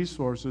their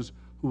resources,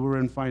 who were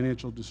in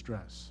financial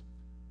distress.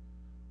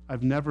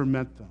 I've never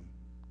met them.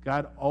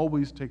 God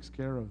always takes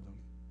care of them.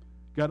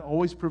 God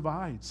always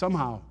provides,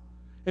 somehow.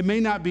 It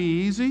may not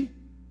be easy,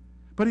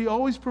 but He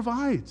always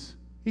provides.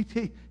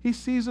 He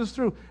sees us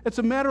through. It's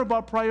a matter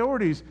about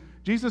priorities.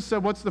 Jesus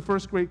said, what's the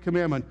first great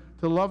commandment?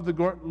 To love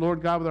the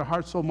Lord God with our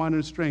heart, soul, mind,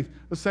 and strength.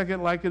 The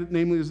second like it,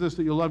 namely, is this,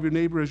 that you'll love your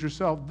neighbor as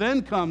yourself.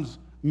 Then comes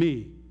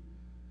me.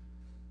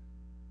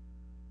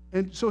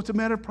 And so it's a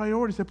matter of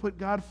priorities. I put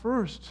God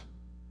first.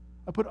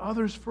 I put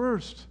others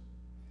first.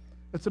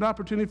 It's an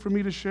opportunity for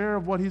me to share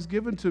of what He's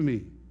given to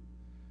me.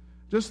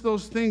 Just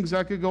those things,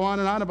 I could go on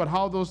and on about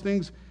how those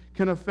things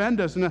can offend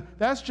us. And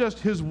that's just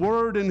His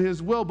word and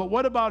His will. But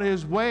what about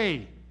His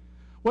way?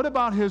 What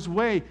about His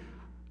way?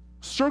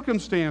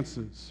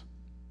 Circumstances.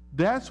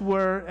 That's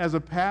where, as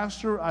a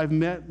pastor, I've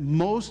met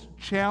most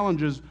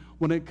challenges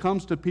when it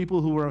comes to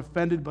people who are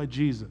offended by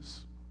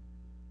Jesus.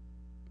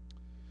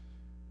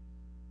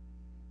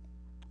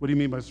 What do you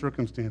mean by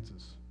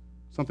circumstances?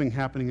 Something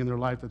happening in their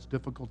life that's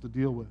difficult to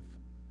deal with.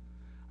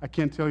 I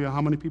can't tell you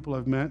how many people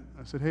I've met.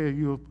 I said, hey,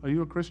 are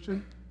you a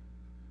Christian?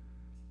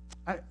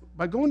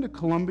 By going to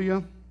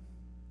Colombia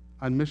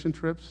on mission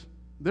trips,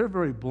 they're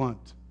very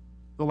blunt.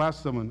 They'll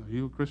ask someone, are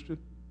you a Christian?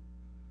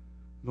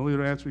 They'll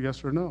either answer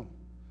yes or no.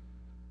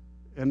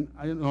 And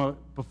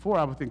before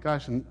I would think,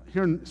 gosh, and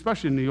here,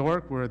 especially in New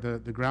York, where the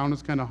ground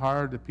is kind of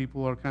hard, the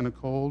people are kind of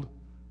cold,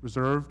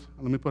 reserved.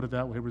 Let me put it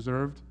that way,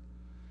 reserved.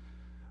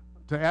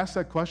 To ask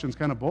that question is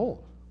kind of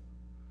bold.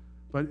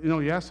 But,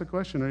 you ask the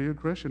question, are you a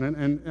Christian?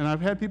 And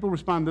I've had people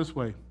respond this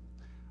way.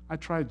 I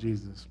tried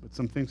Jesus, but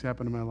some things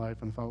happened in my life,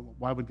 and I thought,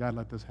 why would God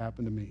let this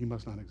happen to me? He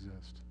must not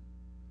exist.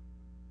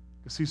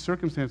 Because see,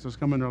 circumstances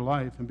come in their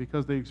life, and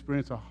because they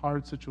experience a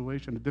hard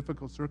situation, a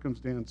difficult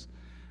circumstance,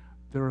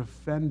 they're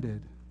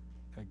offended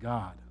at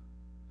God.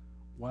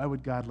 Why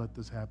would God let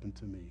this happen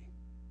to me?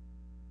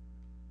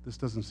 This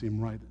doesn't seem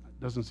right.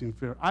 It doesn't seem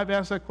fair. I've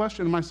asked that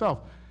question myself.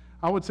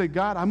 I would say,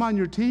 God, I'm on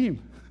your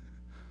team.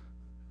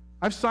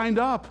 I've signed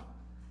up.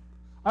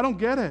 I don't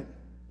get it.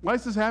 Why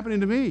is this happening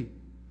to me?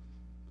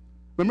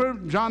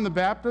 Remember John the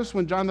Baptist,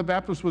 when John the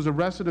Baptist was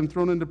arrested and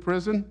thrown into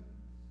prison?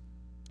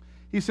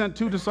 He sent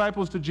 2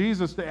 disciples to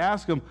Jesus to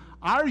ask him,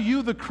 are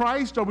you the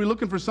Christ, or are we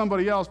looking for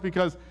somebody else?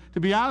 Because, to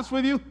be honest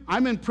with you,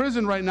 I'm in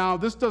prison right now.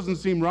 This doesn't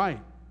seem right.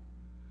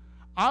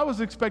 I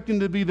was expecting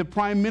to be the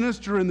prime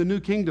minister in the new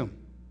kingdom.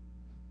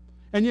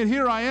 And yet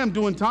here I am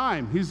doing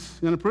time. He's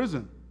in a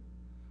prison.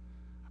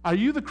 Are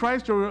you the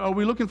Christ, or are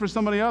we looking for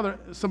somebody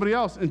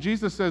else? And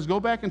Jesus says, go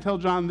back and tell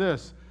John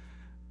this.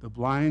 The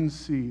blind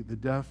see, the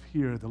deaf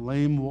hear, the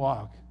lame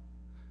walk.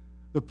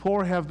 The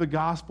poor have the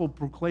gospel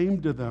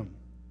proclaimed to them.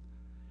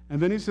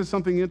 And then he says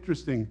something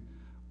interesting.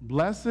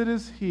 Blessed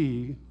is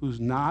he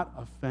who's not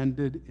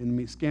offended in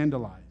me,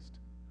 scandalized,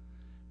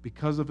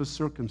 because of his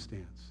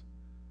circumstance.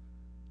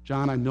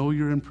 John, I know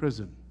you're in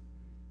prison.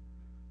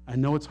 I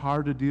know it's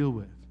hard to deal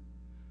with.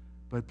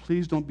 But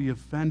please don't be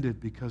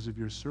offended because of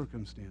your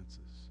circumstances.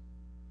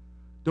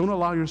 Don't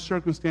allow your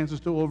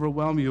circumstances to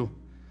overwhelm you.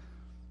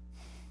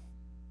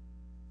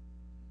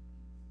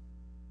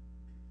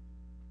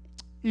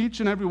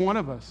 Each and every one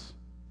of us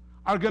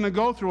are going to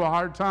go through a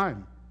hard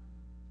time.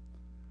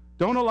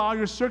 Don't allow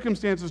your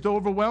circumstances to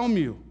overwhelm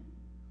you.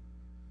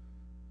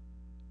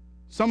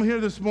 Some here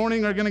this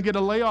morning are going to get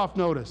a layoff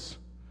notice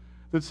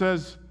that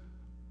says,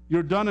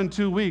 you're done in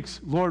 2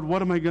 weeks. Lord,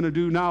 what am I going to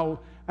do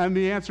now? And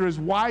the answer is,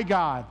 why,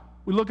 God?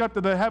 We look up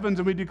to the heavens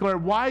and we declare,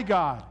 why,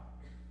 God?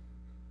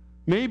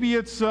 Maybe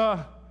it's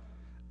a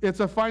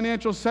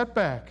financial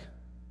setback.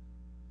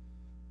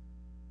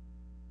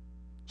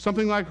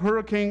 Something like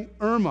Hurricane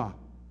Irma.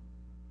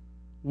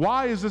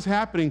 Why is this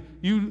happening?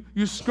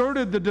 You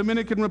skirted the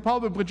Dominican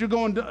Republic, but you're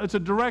going to, it's a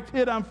direct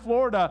hit on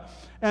Florida.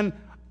 And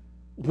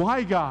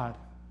why, God?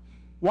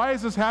 Why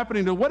is this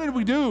happening? What did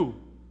we do?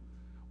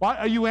 Why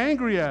are you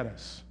angry at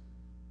us?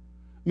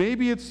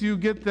 Maybe it's you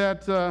get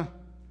that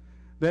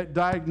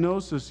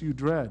diagnosis you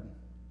dread.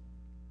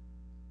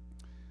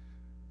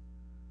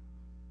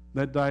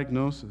 That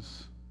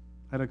diagnosis.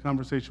 I had a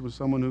conversation with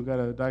someone who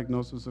got a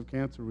diagnosis of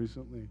cancer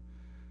recently.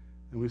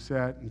 And we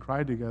sat and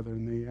cried together,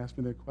 and they asked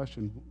me that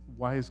question,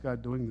 why is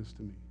God doing this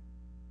to me?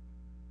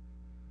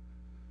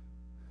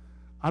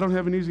 I don't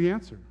have an easy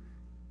answer.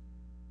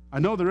 I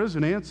know there is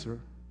an answer.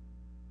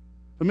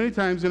 But many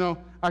times,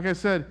 like I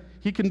said,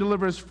 he can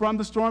deliver us from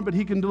the storm, but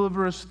he can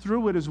deliver us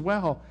through it as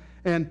well.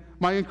 And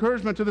my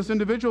encouragement to this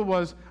individual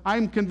was,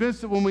 I'm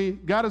convinced that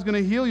God is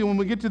going to heal you. When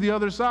we get to the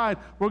other side,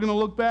 we're going to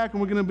look back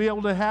and we're going to be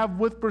able to have,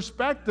 with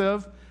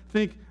perspective,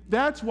 think,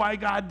 that's why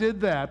God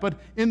did that. But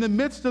in the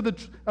midst of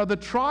the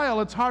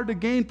trial, it's hard to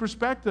gain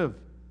perspective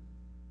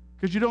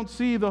because you don't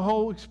see the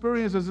whole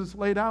experience as it's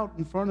laid out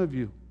in front of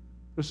you.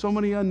 There's so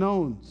many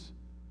unknowns.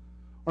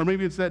 Or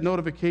maybe it's that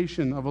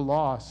notification of a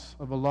loss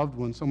of a loved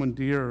one, someone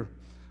dear,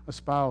 a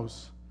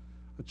spouse,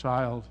 a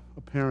child,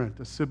 a parent,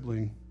 a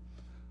sibling,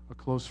 a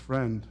close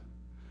friend.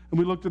 And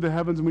we look to the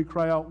heavens and we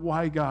cry out,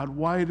 why, God?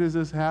 Why is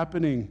this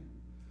happening?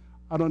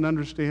 I don't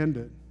understand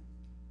it.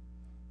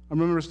 I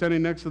remember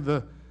standing next to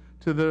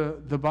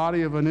the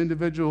body of an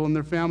individual, and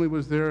their family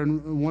was there,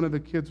 and one of the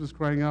kids was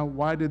crying out,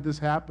 why did this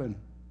happen?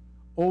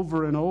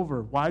 Over and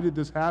over. Why did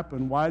this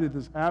happen? Why did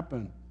this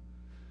happen?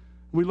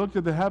 We looked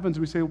at the heavens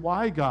and we say,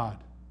 why, God?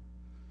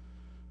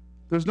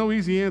 There's no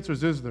easy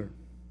answers, is there?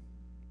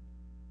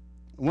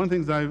 One of the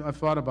things I've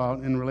thought about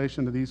in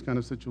relation to these kind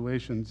of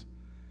situations,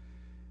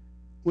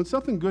 when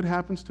something good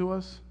happens to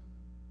us,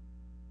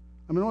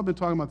 I've been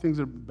talking about things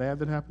that are bad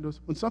that happen to us.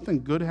 When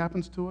something good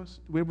happens to us,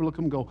 do we ever look at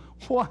them and go,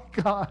 why,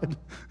 God?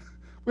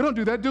 We don't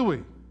do that, do we?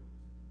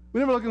 We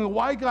never look and go,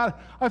 why, God?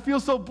 I feel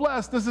so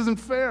blessed. This isn't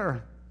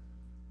fair.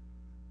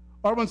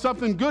 Or when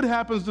something good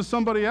happens to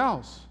somebody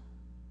else,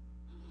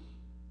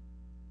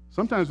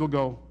 sometimes we'll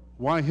go,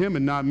 why him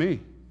and not me?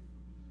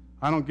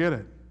 I don't get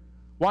it.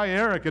 Why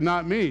Eric and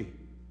not me?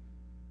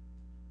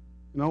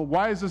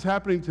 Why is this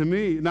happening to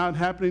me, not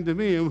happening to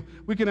me? And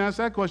we can ask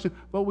that question,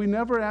 but we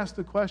never ask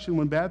the question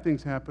when bad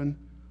things happen,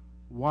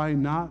 why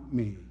not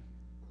me?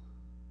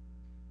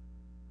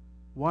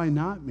 Why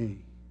not me?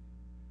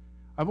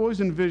 I've always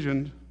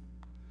envisioned,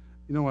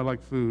 I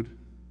like food.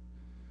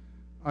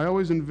 I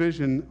always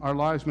envision our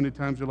lives many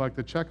times are like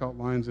the checkout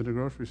lines at a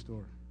grocery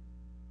store.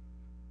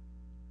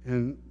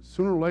 And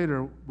sooner or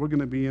later, we're going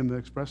to be in the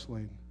express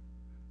lane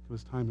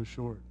because time is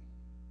short.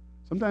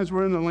 Sometimes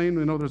we're in the lane,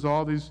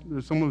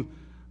 there's someone,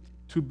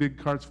 2 big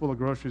carts full of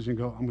groceries, and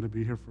you go, I'm going to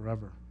be here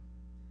forever.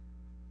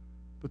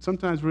 But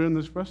sometimes we're in the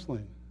express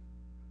lane.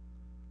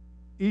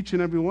 Each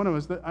and every one of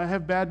us, I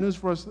have bad news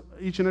for us,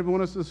 each and every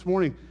one of us this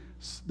morning.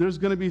 There's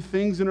going to be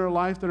things in our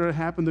life that are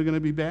happening, they're going to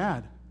be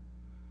bad.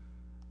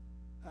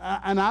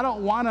 And I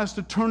don't want us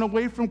to turn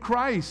away from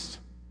Christ.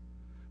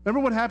 Remember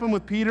what happened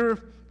with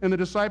Peter and the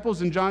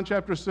disciples in John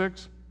chapter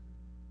 6?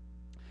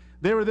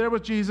 They were there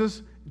with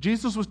Jesus.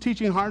 Jesus was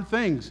teaching hard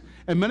things,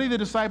 and many of the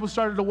disciples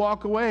started to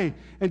walk away.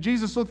 And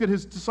Jesus looked at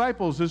his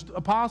disciples, his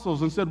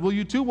apostles, and said, will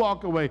you too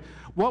walk away?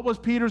 What was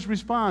Peter's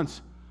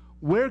response?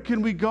 Where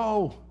can we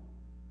go?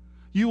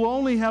 You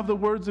only have the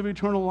words of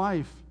eternal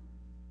life.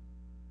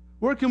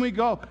 Where can we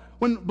go?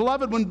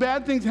 Beloved, when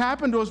bad things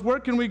happen to us, where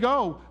can we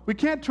go? We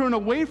can't turn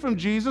away from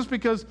Jesus,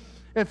 because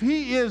if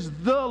he is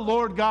the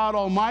Lord God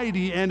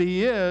Almighty, and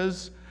he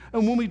is,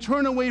 and when we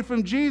turn away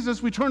from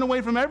Jesus, we turn away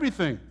from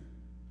everything.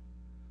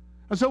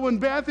 And so when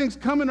bad things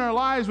come in our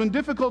lives, when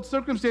difficult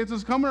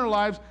circumstances come in our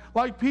lives,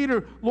 like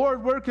Peter,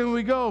 Lord, where can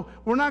we go?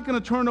 We're not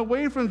going to turn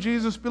away from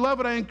Jesus.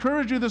 Beloved, I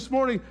encourage you this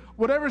morning,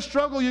 whatever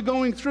struggle you're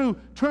going through,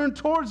 turn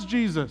towards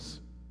Jesus.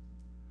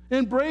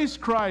 Embrace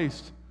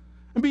Christ.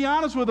 And be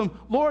honest with him.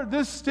 Lord,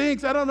 this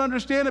stinks. I don't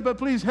understand it, but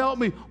please help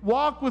me.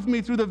 Walk with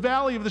me through the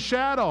valley of the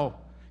shadow,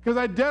 because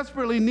I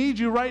desperately need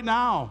you right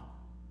now.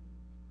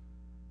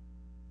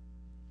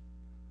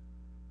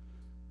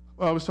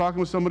 Well, I was talking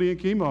with somebody in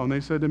chemo, and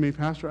they said to me,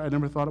 Pastor, I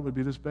never thought it would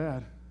be this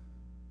bad.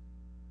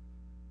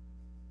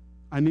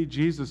 I need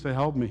Jesus to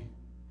help me.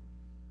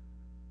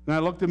 And I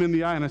looked him in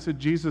the eye, and I said,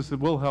 Jesus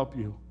will help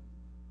you.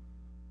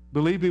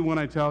 Believe me when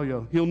I tell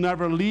you. He'll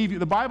never leave you.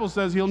 The Bible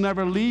says he'll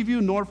never leave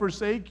you nor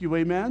forsake you.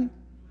 Amen?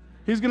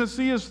 He's going to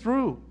see us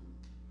through.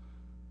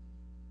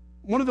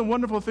 One of the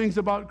wonderful things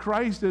about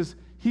Christ is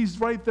he's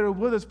right there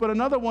with us. But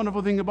another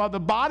wonderful thing about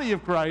the body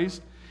of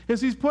Christ is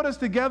he's put us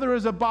together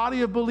as a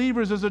body of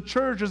believers, as a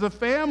church, as a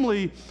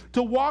family,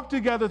 to walk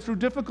together through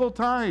difficult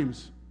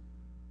times,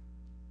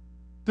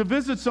 to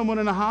visit someone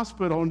in a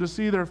hospital and to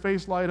see their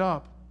face light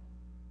up.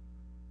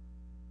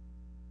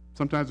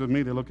 Sometimes with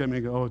me, they look at me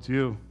and go, oh, it's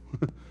you.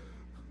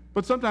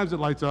 But sometimes it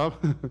lights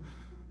up.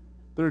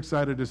 They're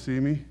excited to see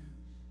me.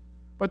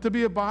 But to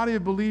be a body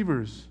of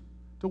believers,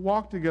 to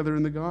walk together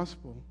in the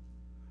gospel.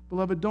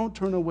 Beloved, don't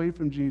turn away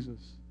from Jesus.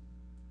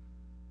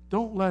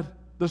 Don't let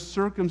the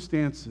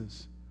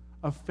circumstances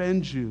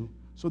offend you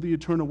so that you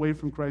turn away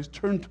from Christ.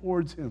 Turn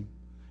towards him.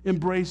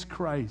 Embrace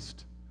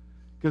Christ,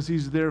 because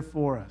he's there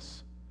for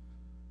us.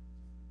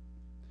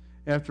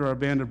 After our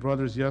band of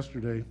brothers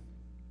yesterday,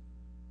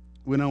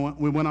 we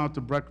went out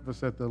to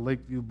breakfast at the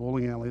Lakeview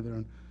Bowling Alley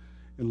there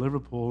in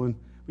Liverpool, and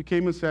we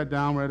came and sat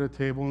down right at a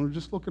table, and we were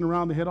just looking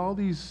around. They had all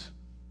these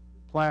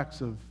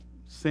plaques of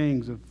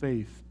sayings of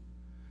faith,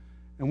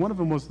 and one of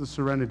them was the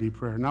Serenity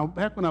Prayer. Now,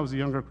 back when I was a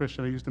younger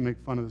Christian, I used to make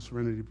fun of the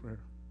Serenity Prayer.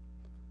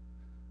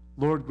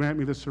 Lord, grant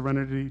me the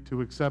serenity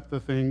to accept the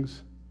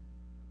things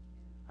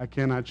I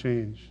cannot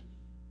change,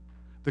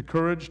 the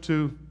courage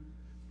to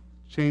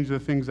change the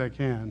things I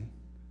can,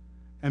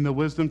 and the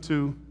wisdom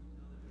to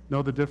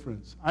know the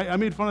difference. I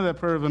made fun of that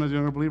prayer when I was a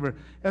younger believer.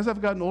 As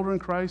I've gotten older in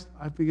Christ,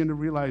 I've begun to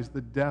realize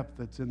the depth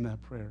that's in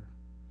that prayer.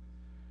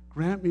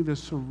 Grant me the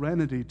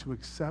serenity to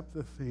accept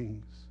the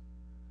things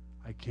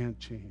I can't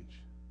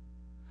change.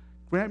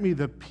 Grant me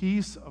the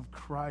peace of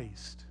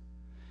Christ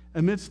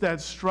amidst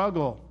that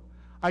struggle.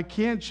 I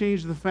can't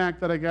change the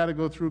fact that I got to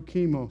go through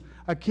chemo.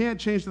 I can't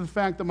change the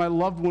fact that my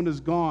loved one is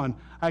gone.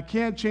 I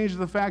can't change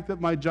the fact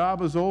that my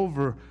job is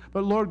over.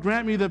 But Lord,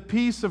 grant me the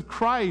peace of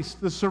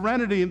Christ, the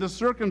serenity in the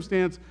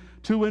circumstance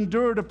to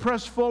endure, to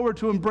press forward,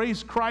 to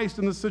embrace Christ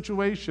in the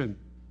situation.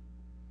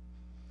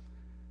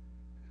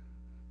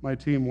 My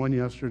team won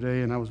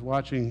yesterday, and I was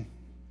watching.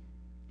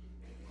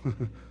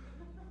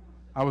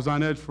 I was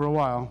on edge for a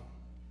while.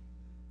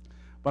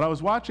 But I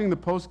was watching the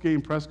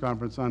post-game press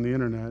conference on the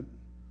internet,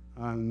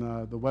 on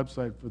the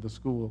website for the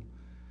school.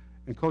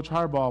 And Coach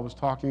Harbaugh was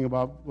talking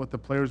about what the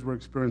players were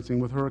experiencing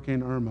with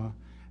Hurricane Irma.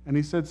 And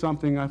he said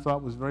something I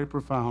thought was very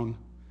profound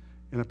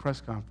in a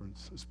press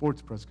conference, a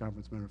sports press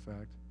conference, matter of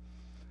fact.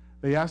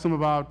 They asked him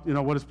about,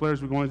 what his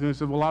players were going through. He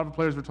said, well, a lot of the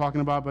players were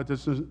talking about, but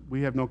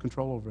we have no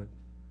control over it.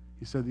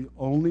 He said, the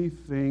only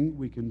thing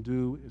we can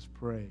do is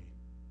pray.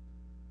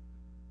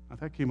 Now,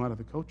 that came out of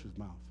the coach's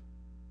mouth.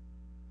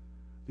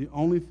 The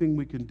only thing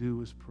we can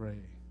do is pray.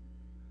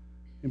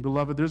 And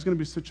beloved, there's going to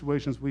be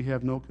situations we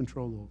have no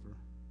control over.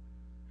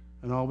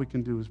 And all we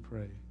can do is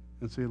pray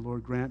and say,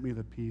 Lord, grant me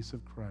the peace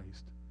of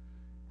Christ.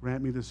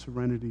 Grant me the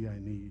serenity I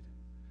need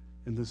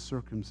in this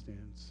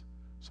circumstance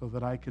so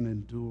that I can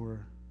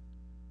endure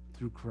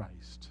through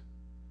Christ.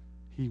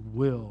 He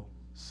will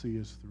see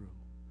us through.